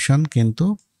ডেসক্রিপশন কিন্তু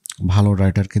ভালো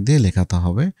রাইটারকে দিয়ে লেখাতে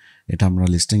হবে। এটা আমরা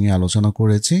লিস্টিংয়ে আলোচনা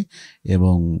করেছি।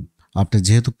 এবং আপনি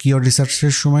যেহেতু কিওয়ার্ড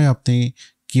রিসার্চের সময় আপনি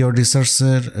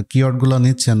কিওয়ার্ডগুলো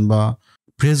নিচ্ছেন বা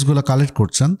ফ্রেজগুলো কালেক্ট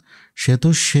করছেন, সেহেতু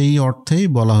সেই অর্থেই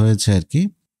বলা হয়েছে আর কি,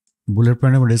 বুলেট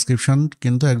পয়েন্ট এবং ডেসক্রিপশন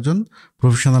কিন্তু একজন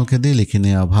প্রফেশনালকে দিয়ে লিখে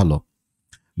নেওয়া ভালো।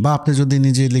 বা আপনি যদি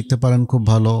নিজে লিখতে পারেন খুব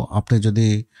ভালো, আপনি যদি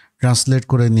ট্রান্সলেট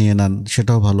করে নিয়ে নেন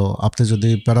সেটাও ভালো, আপনি যদি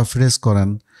প্যারাফ্রেজ করেন,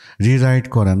 রিরাইট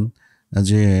করেন,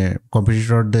 যে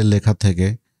কম্পিটিটরদের লেখা থেকে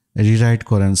রিরাইট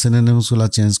করেন, সিনোনিমসগুলো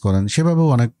চেঞ্জ করেন, সেভাবেও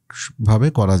অনেকভাবে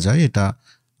করা যায়। এটা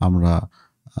আমরা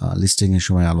লিস্টিংয়ের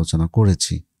সময় আলোচনা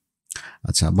করেছি।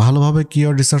 আচ্ছা, ভালোভাবে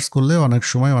কিওয়ার্ড রিসার্চ করলে অনেক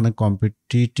সময় অনেক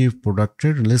কম্পিটিটিভ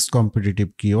প্রোডাক্টের লিস্ট কম্পিটিটিভ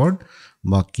কিওয়ার্ড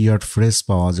বা কিওয়ার্ড ফ্রেজ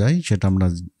পাওয়া যায়, সেটা আমরা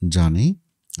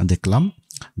দেখলাম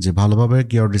যে ভালোভাবে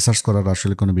কিওয়ার্ড রিসার্চ করার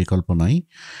আসলে কোনো বিকল্প নাই।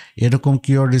 এরকম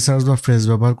কিওয়ার্ড রিসার্চ বা ফ্রেজ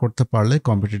ব্যবহার করতে পারলে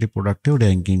কম্পিটিটিভ প্রোডাক্টেও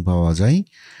র্যাঙ্কিং পাওয়া যায়,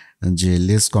 যে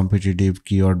লেস কম্পিটিটিভ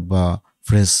কিওয়ার্ড বা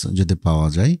ফ্রেজ যদি পাওয়া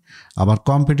যায়। আবার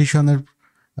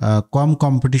কম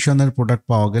কম্পিটিশনের প্রোডাক্ট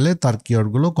পাওয়া গেলে তার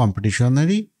কিওয়ার্ডগুলো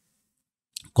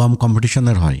কম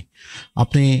কম্পিটিশনের হয়।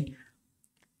 আপনি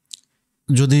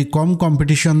যদি কম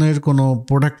কম্পিটিশনের কোনো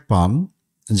প্রোডাক্ট পান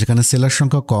যেখানে সেলার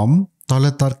সংখ্যা কম, তাহলে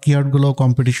তার কিওয়ার্ডগুলো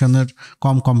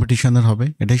কম কম্পিটিশনের হবে,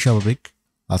 এটাই স্বাভাবিক।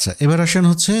 আচ্ছা, এবার আসেন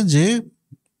হচ্ছে যে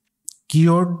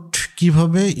কিওয়ার্ড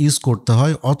কিভাবে ইউজ করতে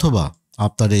হয়, অথবা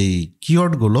আপনার এই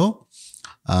কিওয়ার্ডগুলো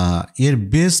এর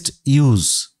বেস্ট ইউজ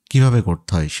কিভাবে করতে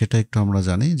হয় সেটা একটু আমরা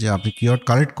জানি। যে আপনি কিওয়ার্ড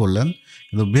কালেক্ট করলেন,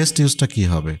 কিন্তু বেস্ট ইউজটা কী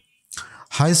হবে?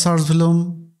 হাই সার্চ ভলিউম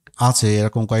আছে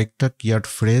এরকম কয়েকটা কিওয়ার্ড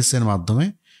ফ্রেজের মাধ্যমে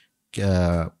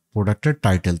প্রোডাক্টের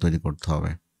টাইটেল তৈরি করতে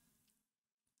হবে।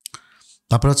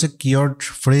 তারপর হচ্ছে কিওয়ার্ড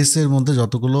ফ্রেজের মধ্যে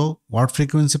যতগুলো ওয়ার্ড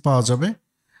ফ্রিকোয়েন্সি পাওয়া যাবে,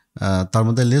 তার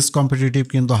মধ্যে লেস কম্পিটিটিভ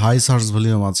কিন্তু হাই সার্চ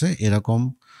ভলিউম আছে, এরকম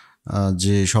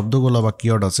যে শব্দগুলো বা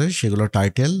কিওয়ার্ড আছে সেগুলো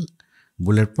টাইটেল,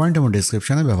 বুলেট পয়েন্ট এবং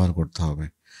ডেসক্রিপশানে ব্যবহার করতে হবে।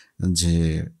 যে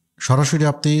সরাসরি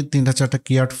আপনি 3-4টা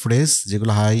কিওয়ার্ড ফ্রেজ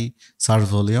যেগুলো হাই সার্চ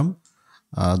ভলিউম,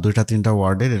 2-3টা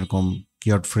ওয়ার্ডের এরকম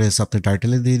কিওয়ার্ড ফ্রেজ আপনি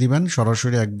টাইটেলে দিয়ে দিবেন,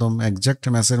 সরাসরি একদম একজ্যাক্ট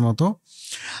ম্যাচের মতো।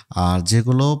 আর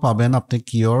যেগুলো পাবেন আপনি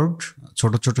কিওয়ার্ড,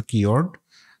 ছোট ছোট কিওয়ার্ড,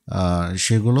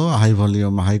 সেগুলো হাই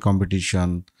ভলিউম, হাই কম্পিটিশন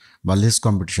বা লেস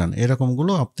কম্পিটিশন,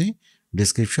 এরকমগুলো আপনি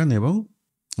ডেসক্রিপশন এবং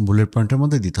বুলেট পয়েন্টের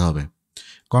মধ্যে দিতে হবে।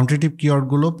 কম্পিটিটিভ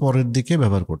কিওয়ার্ডগুলো পরের দিকে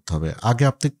ব্যবহার করতে হবে। আগে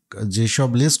আপনি যেসব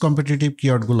লেস কম্পিটিটিভ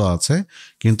কিওয়ার্ডগুলো আছে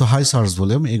কিন্তু হাই সার্চ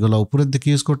ভলিউম, এগুলো উপরের দিকে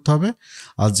ইউজ করতে হবে।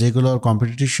 আর যেগুলোর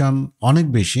কম্পিটিশন অনেক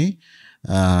বেশি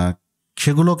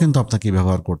সেগুলো কিন্তু আপনাকে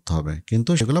ব্যবহার করতে হবে, কিন্তু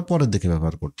সেগুলো পরের দিকে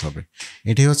ব্যবহার করতে হবে।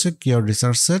 এটি হচ্ছে কিওয়ার্ড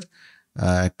রিসার্চের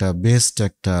একটা বেস্ট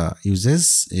একটা ইউজেস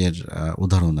এর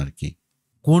উদাহরণ আর কি।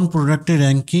 কোন প্রোডাক্টের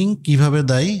র্যাঙ্কিং কিভাবে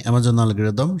দেয় অ্যামাজন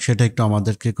অ্যালগরিদম, সেটা একটু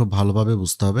আমাদেরকে খুব ভালোভাবে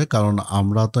বুঝতে হবে, কারণ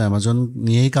আমরা তো অ্যামাজন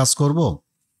নিয়েই কাজ করব,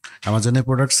 অ্যামাজনে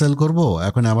প্রোডাক্ট সেল করব।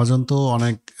 এখন অ্যামাজন তো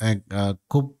অনেক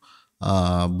খুব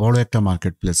বড় একটা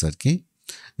মার্কেট প্লেস আর কি,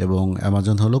 এবং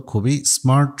অ্যামাজন হলো খুবই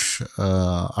স্মার্ট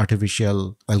আর্টিফিশিয়াল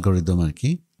অ্যালগরিদম আর কি।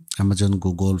 অ্যামাজন,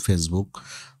 গুগল, ফেসবুক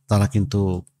তারা কিন্তু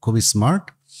খুবই স্মার্ট।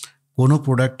 কোনো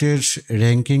প্রোডাক্টের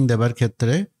র্যাঙ্কিং দেবার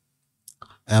ক্ষেত্রে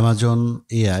অ্যামাজন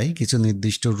এআই কিছু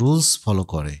নির্দিষ্ট রুলস ফলো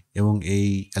করে, এবং এই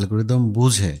অ্যালগরিদম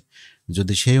বুঝে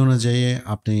যদি সেই অনুযায়ী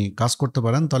আপনি কাজ করতে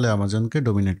পারেন তাহলে অ্যামাজনকে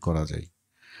ডমিনেট করা যায়।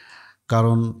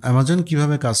 কারণ অ্যামাজন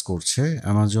কিভাবে কাজ করছে,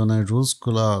 অ্যামাজনের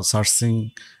রুলসগুলো, সার্চিং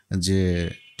যে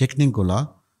টেকনিকগুলা,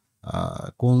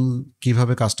 কোন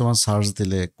কিভাবে কাস্টমার সার্চ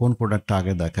দিলে কোন প্রোডাক্টটা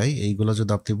আগে দেখায়, এইগুলো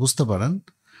যদি আপনি বুঝতে পারেন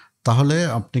তাহলে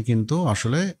আপনি কিন্তু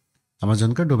আসলে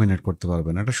অ্যামাজনকে ডমিনেট করতে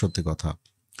পারবেন, এটা সত্যি কথা।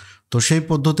 তো সেই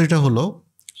পদ্ধতিটা হলো,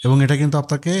 এবং এটা কিন্তু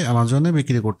আপনাকে অ্যামাজনে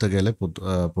বিক্রি করতে গেলে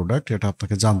প্রোডাক্ট, এটা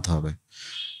আপনাকে জানতে হবে।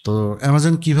 তো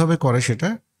অ্যামাজন কিভাবে করে সেটা,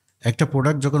 একটা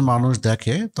প্রোডাক্ট যখন মানুষ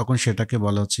দেখে তখন সেটাকে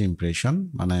বলা হচ্ছে ইমপ্রেশন।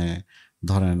 মানে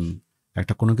ধরেন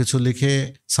একটা কোনো কিছু লিখে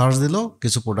সার্চ দিল,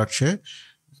 কিছু প্রোডাক্ট সে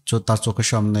তার চোখের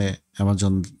সামনে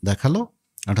অ্যামাজন দেখালো,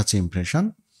 এটা হচ্ছে ইমপ্রেশন।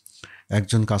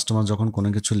 একজন কাস্টমার যখন কোনো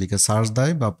কিছু লিখে সার্চ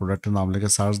দেয় বা প্রোডাক্টের নাম লিখে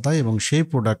সার্চ দেয় এবং সেই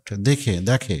প্রোডাক্ট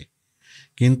দেখে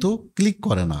কিন্তু ক্লিক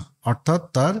করে না, অর্থাৎ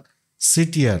তার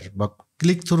সিটিআর বা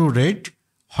ক্লিক থ্রু রেট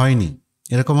হয়নি,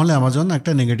 এরকম হলে অ্যামাজন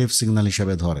একটা নেগেটিভ সিগন্যাল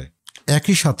হিসেবে ধরে।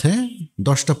 একই সাথে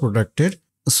 10টা প্রোডাক্টের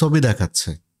ছবি দেখাচ্ছে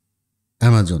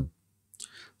অ্যামাজন,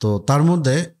 তো তার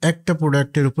মধ্যে একটা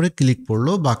প্রোডাক্টের উপরে ক্লিক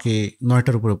পড়লো, বাকি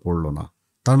 9টার উপরে পড়লো না।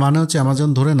 তার মানে হচ্ছে অ্যামাজন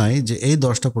ধরে নেয় যে এই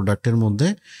 10টা প্রোডাক্টের মধ্যে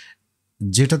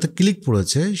যেটাতে ক্লিক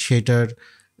পড়েছে সেটার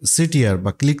সিটিআর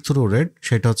বা ক্লিক থ্রু রেট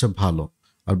সেটা হচ্ছে ভালো,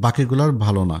 আর বাকিগুলোর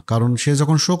ভালো না। কারণ সে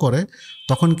যখন শো করে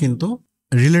তখন কিন্তু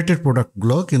রিলেটেড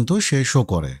প্রোডাক্টগুলো কিন্তু সে শো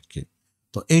করে কি।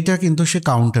 তো এইটা কিন্তু সে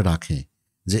কাউন্টে রাখে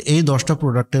যে এই 10টা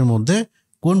প্রোডাক্টের মধ্যে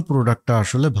কোন প্রোডাক্টটা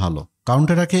আসলে ভালো।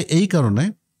 কাউন্টে রাখে এই কারণে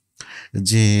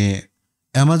যে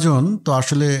অ্যামাজন তো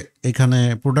আসলে এখানে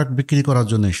প্রোডাক্ট বিক্রি করার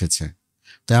জন্য এসেছে।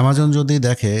 তো অ্যামাজন যদি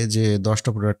দেখে যে 10টা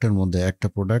প্রোডাক্টের মধ্যে একটা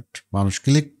প্রোডাক্ট মানুষ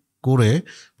ক্লিক করে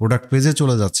প্রোডাক্ট পেজে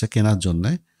চলে যাচ্ছে কেনার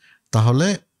জন্যে, তাহলে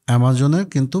অ্যামাজনের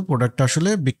কিন্তু প্রোডাক্টটা আসলে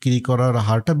বিক্রি করার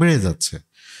হারটা বেড়ে যাচ্ছে।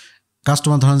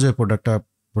 কাস্টমার ধরেন যে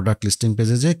প্রোডাক্ট লিস্টিং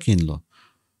পেজে যে কিনলো,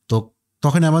 তো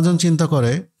তখন অ্যামাজন চিন্তা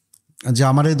করে যে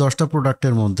আমার এই 10টা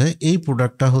প্রোডাক্টের মধ্যে এই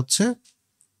প্রোডাক্টটা হচ্ছে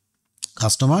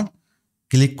কাস্টমার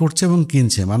ক্লিক করছে এবং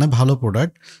কিনছে, মানে ভালো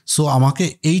প্রোডাক্ট। সো আমাকে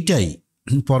এইটাই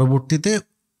পরবর্তীতে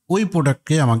ওই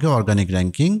প্রোডাক্টকে আমাকে অর্গানিক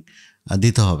র্যাঙ্কিং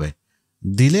দিতে হবে,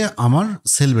 দিলে আমার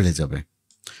সেল বেড়ে যাবে।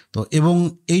 তো এবং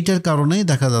এইটার কারণেই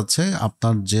দেখা যাচ্ছে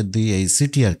আপনার যদি এই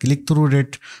সিটিআর ক্লিক থ্রু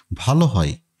রেট ভালো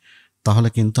হয় তাহলে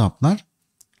কিন্তু আপনার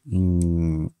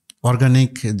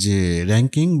অর্গানিক যে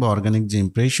র্যাঙ্কিং বা অর্গানিক যে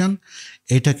ইমপ্রেশন,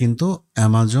 এটা কিন্তু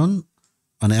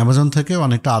অ্যামাজন থেকে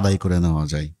অনেকটা আদায় করে নেওয়া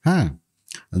যায়। হ্যাঁ,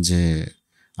 যে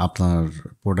আপনার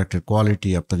প্রোডাক্টের কোয়ালিটি,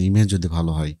 আপনার ইমেজ যদি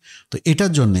ভালো হয়, তো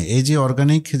এটার জন্য এই যে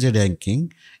অর্গানিক যে র্যাঙ্কিং,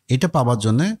 এটা পাওয়ার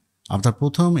জন্যে আপনার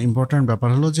প্রথম ইম্পর্ট্যান্ট ব্যাপার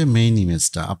হলো যে মেইন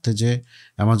ইমেজটা। আপনি যে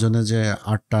অ্যামাজনে যে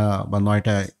 8টা বা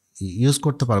 9টা ইউজ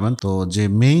করতে পারবেন, তো যে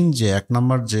মেইন যে 1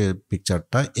 নম্বর যে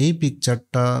পিকচারটা, এই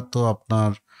পিকচারটা তো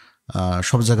আপনার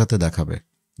সব জায়গাতে দেখাবে,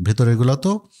 ভেতরেগুলো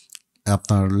তো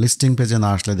আপনার লিস্টিং পেজে না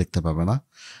আসলে দেখতে পাবে না।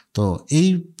 তো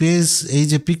এই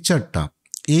যে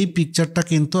পিকচারটা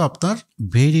কিন্তু আপনার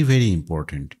ভেরি ভেরি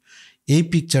ইম্পর্টেন্ট। এই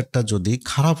পিকচারটা যদি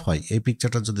খারাপ হয়, এই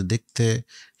পিকচারটা যদি দেখতে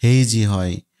হেইজি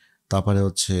হয়, তারপরে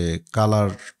হচ্ছে কালার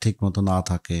ঠিক মতো না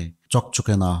থাকে,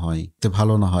 চকচকে না হয়,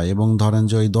 ভালো না হয়, এবং ধরেন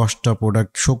যে ওই 10টা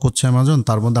প্রোডাক্ট শো করছে অ্যামাজন,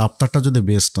 তার মধ্যে আপনারটা যদি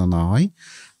বেস্ট না হয়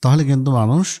তাহলে কিন্তু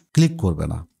মানুষ ক্লিক করবে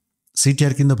না,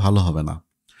 সিটিআর কিন্তু ভালো হবে না।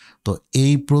 তো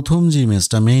এই প্রথম যে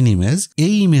ইমেজটা, মেইন ইমেজ,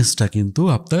 এই ইমেজটা কিন্তু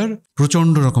আপনার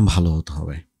প্রচণ্ড রকম ভালো হতে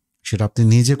হবে। সেটা আপনি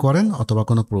নিজে করেন অথবা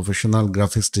কোনো প্রফেশনাল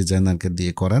গ্রাফিক্স ডিজাইনারকে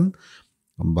দিয়ে করেন,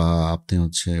 বা আপনি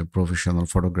হচ্ছে প্রফেশনাল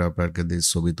ফটোগ্রাফারকে দিয়ে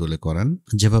ছবি তুলে করেন,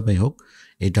 যেভাবেই হোক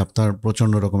এটা আপনার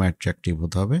প্রচণ্ড রকম অ্যাট্রাকটিভ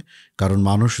হতে হবে। কারণ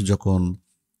মানুষ যখন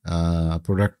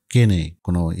প্রোডাক্ট কেনে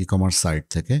কোনো ই-কমার্স সাইট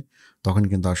থেকে, তখন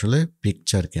কিন্তু আসলে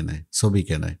পিকচার কেনে, ছবি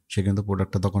কেনে, সে কিন্তু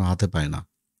প্রোডাক্টটা তখন হাতে পায় না।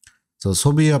 তো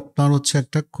ছবি আপনার হচ্ছে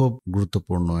একটা খুব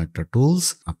গুরুত্বপূর্ণ একটা টুলস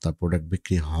আপনার প্রোডাক্ট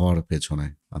বিক্রি হওয়ার পেছনে।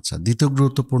 আচ্ছা, দ্বিতীয়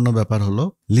গুরুত্বপূর্ণ ব্যাপার হলো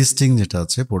লিস্টিং, যেটা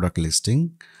আছে প্রোডাক্ট লিস্টিং।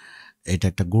 এটা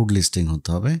একটা গুড লিস্টিং হতে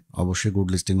হবে, অবশ্যই গুড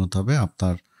লিস্টিং হতে হবে।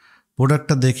 আপনার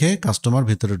প্রোডাক্টটা দেখে কাস্টমার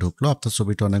ভিতরে ঢুকলো, আপনার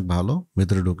ছবিটা অনেক ভালো,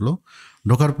 ভিতরে ঢুকলো,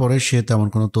 ঢোকার পরে সে তেমন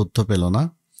কোনো তথ্য পেল না,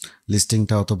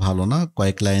 লিস্টিংটা অত ভালো না,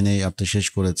 কয়েক লাইনেই আপনি শেষ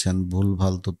করেছেন,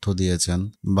 ভুলভাল তথ্য দিয়েছেন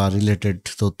বা রিলেটেড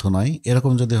তথ্য নাই,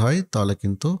 এরকম যদি হয় তাহলে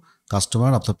কিন্তু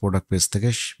কাস্টমার আপনার প্রোডাক্ট পেজ থেকে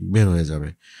বের হয়ে যাবে,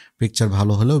 পিকচার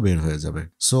ভালো হলেও বের হয়ে যাবে।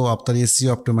 সো আপনার এসইও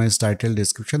অপটিমাইজ টাইটেল,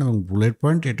 ডেসক্রিপশন এবং বুলেট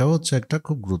পয়েন্ট, এটাও হচ্ছে একটা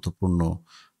খুব গুরুত্বপূর্ণ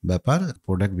ব্যাপার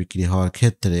প্রোডাক্ট বিক্রি হওয়ার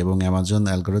ক্ষেত্রে, এবং অ্যামাজন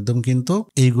অ্যালগোরিদম কিন্তু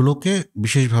এইগুলোকে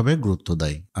বিশেষভাবে গুরুত্ব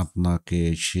দেয়। আপনাকে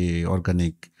সে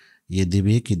অর্গানিক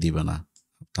দিবে কি দিবে না,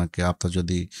 আপনার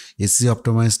যদি SEO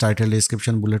optimise title,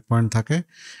 description, bullet point থাকে,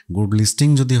 গুড লিস্টিং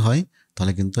যদি হয়,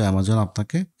 তাহলে কিন্তু অ্যামাজন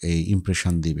আপনাকে এই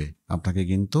ইমপ্রেশন দিবে, আপনাকে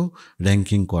কিন্তু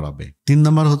র্যাঙ্কিং করাবে। 3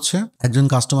 নম্বর হচ্ছে, একজন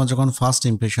কাস্টমার যখন ফার্স্ট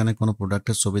ইমপ্রেশনে কোনো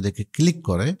প্রোডাক্টের ছবি দেখে ক্লিক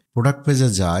করে, প্রোডাক্ট পেজে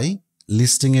যায়,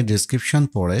 লিস্টিংয়ের ডেসক্রিপশন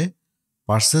পড়ে,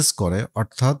 পারচেস করে,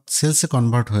 অর্থাৎ সেলসে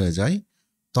কনভার্ট হয়ে যায়,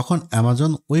 তখন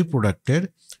অ্যামাজন ওই প্রোডাক্টের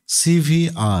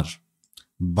সিভিআর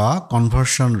বা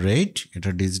কনভার্সন রেট, এটা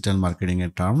ডিজিটাল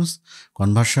মার্কেটিংয়ের টার্মস,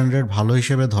 কনভার্সন রেট ভালো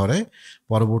হিসেবে ধরে,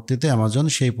 পরবর্তীতে অ্যামাজন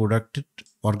সেই প্রোডাক্টের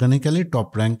অর্গানিক্যালি টপ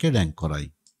র্যাঙ্কে র্যাঙ্ক করায়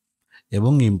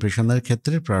এবং ইমপ্রেশনের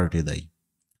ক্ষেত্রে প্রায়োরিটি দেয়।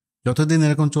 যতদিন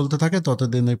এরকম চলতে থাকে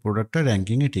ততদিন ওই প্রোডাক্টটা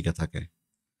র্যাঙ্কিংয়ে টিকে থাকে।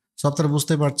 সো আপনারা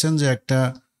বুঝতে পারছেন যে একটা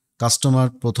কাস্টমার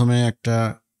প্রথমে একটা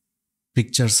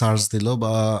পিকচার সার্চ দিল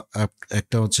বা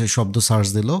একটা হচ্ছে শব্দ সার্চ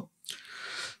দিল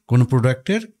কোনো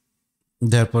প্রোডাক্টের,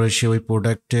 দেওয়ার পরে সে ওই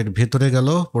প্রোডাক্টের ভেতরে গেল,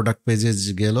 প্রোডাক্ট পেজে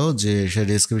গেল, যে সে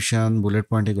ডেসক্রিপশন, বুলেট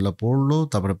পয়েন্ট এগুলো পড়লো,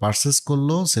 তারপরে পারচেস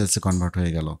করলো, সেলসে কনভার্ট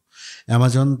হয়ে গেল।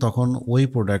 অ্যামাজন তখন ওই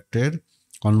প্রোডাক্টের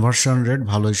কনভার্সন রেট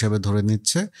ভালো হিসাবে ধরে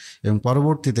নিচ্ছে এবং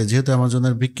পরবর্তীতে যেহেতু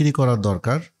অ্যামাজনের বিক্রি করার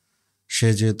দরকার, সে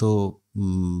যেহেতু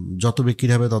যত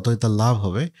বিক্রি হবে ততই তার লাভ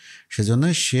হবে, সেজন্য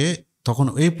সে তখন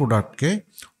ওই প্রোডাক্টকে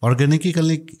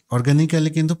অর্গানিক্যালি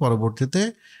কিন্তু পরবর্তীতে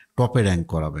টপে র্যাঙ্ক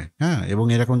করাবে। হ্যাঁ, এবং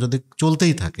এরকম যদি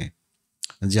চলতেই থাকে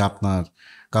যে আপনার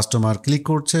কাস্টমার ক্লিক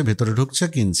করছে, ভেতরে ঢুকছে,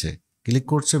 কিনছে, ক্লিক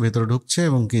করছে, ভেতরে ঢুকছে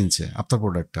এবং কিনছে আপনার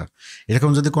প্রোডাক্টটা,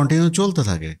 এরকম যদি কন্টিনিউ চলতে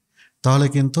থাকে, তাহলে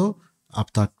কিন্তু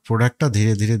আপনার প্রোডাক্টটা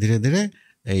ধীরে ধীরে ধীরে ধীরে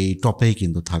এই টপেই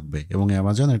কিন্তু থাকবে এবং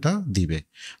অ্যামাজন এটা দিবে।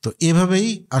 তো এভাবেই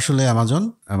আসলে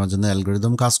অ্যামাজনের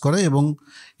অ্যালগোরিদম কাজ করে এবং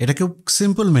এটা খুব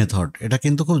সিম্পল মেথড, এটা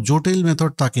কিন্তু খুব জটিল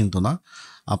মেথড তা কিন্তু না।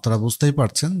 আপনারা বুঝতেই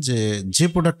পারছেন যে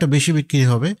প্রোডাক্টটা বেশি বিক্রি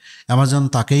হবে অ্যামাজন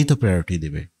তাকেই তো প্রায়োরিটি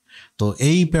দেবে। তো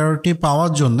এই প্রায়োরিটি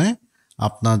পাওয়ার জন্যে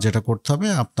আপনার যেটা করতে হবে,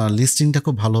 আপনার লিস্টিংটা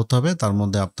খুব ভালো হতে হবে, তার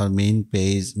মধ্যে আপনার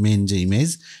মেইন যে ইমেজ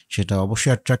সেটা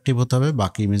অবশ্যই অ্যাট্রাকটিভ হতে হবে,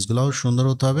 বাকি ইমেজগুলোও সুন্দর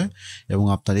হতে হবে এবং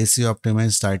আপনার SEO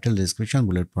optimise title, description,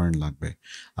 bullet point লাগবে।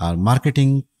 আর মার্কেটিং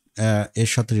এর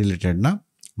সাথে রিলেটেড না,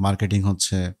 মার্কেটিং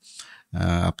হচ্ছে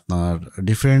আপনার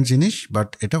ডিফারেন্ট জিনিস, বাট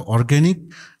এটা অর্গ্যানিক।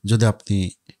 যদি আপনি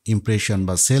ইমপ্রেশন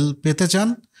বা সেল পেতে চান,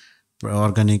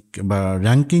 অর্গানিক বা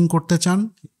র্যাঙ্কিং করতে চান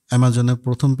অ্যামাজনের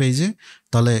প্রথম পেজে,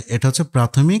 তাহলে এটা হচ্ছে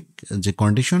প্রাথমিক যে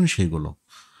কন্ডিশন সেগুলো,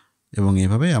 এবং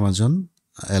এভাবে অ্যামাজন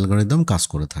অ্যালগোরিদম কাজ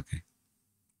করে থাকে।